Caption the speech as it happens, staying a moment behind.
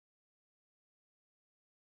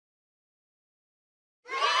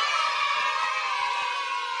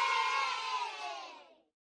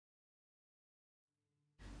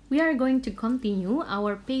We are going to continue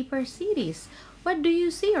our paper series. What do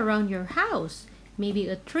you see around your house? Maybe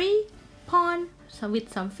a tree, pond,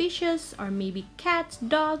 with some fishes, or maybe cats,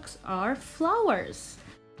 dogs, or flowers.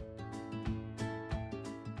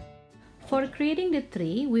 For creating the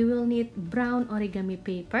tree, we will need brown origami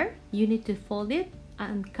paper. You need to fold it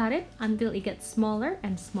and cut it until it gets smaller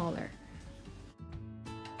and smaller.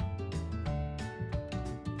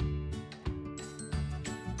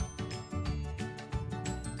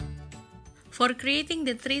 For creating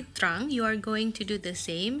the tree trunk, you are going to do the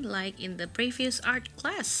same like in the previous art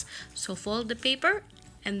class. So fold the paper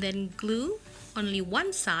and then glue only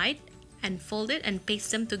one side and fold it and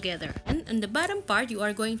paste them together. And on the bottom part, you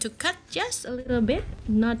are going to cut just a little bit,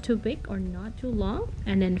 not too big or not too long,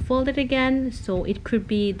 and then fold it again so it could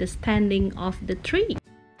be the standing of the tree.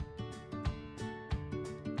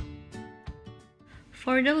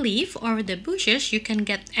 For the leaf or the bushes, you can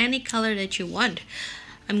get any color that you want.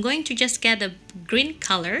 I'm going to just get a green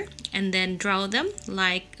color and then draw them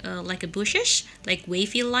like a bushes, like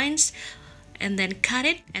wavy lines, and then cut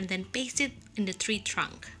it and then paste it in the tree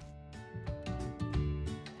trunk.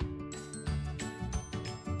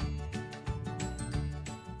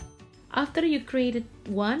 After you created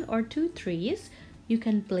one or two trees, you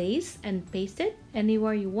can place and paste it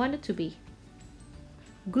anywhere you want it to be.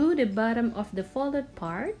 Glue the bottom of the folded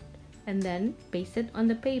part and then paste it on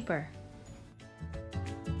the paper.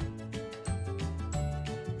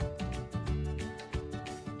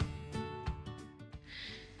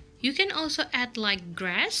 You can also add like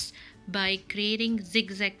grass by creating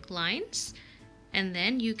zigzag lines, and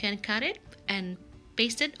then you can cut it and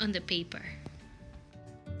paste it on the paper.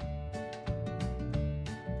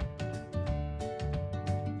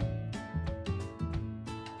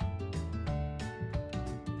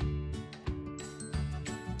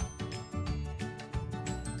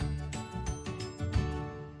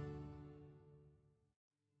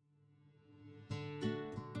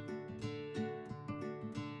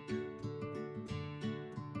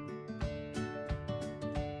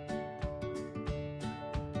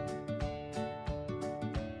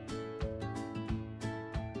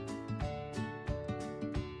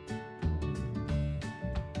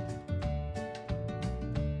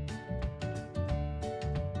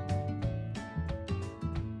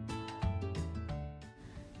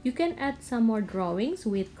 You can add some more drawings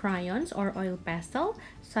with crayons or oil pastel,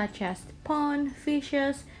 such as pond,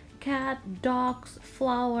 fishes, cat, dogs,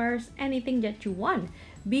 flowers, anything that you want.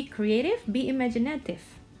 Be creative, be imaginative.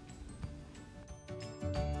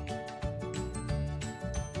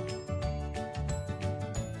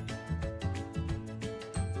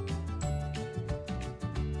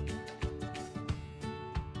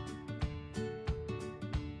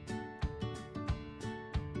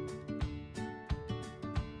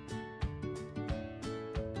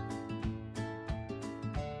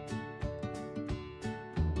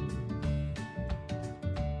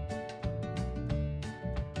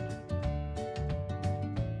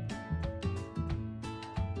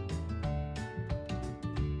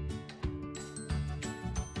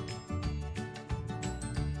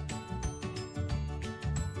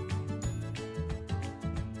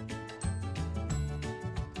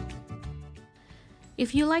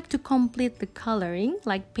 If you like to complete the coloring,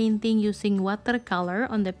 like painting using watercolor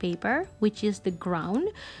on the paper, which is the ground,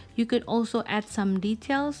 you could also add some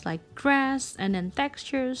details like grass and then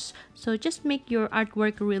textures, so just make your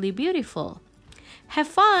artwork really beautiful. Have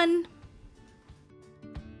fun!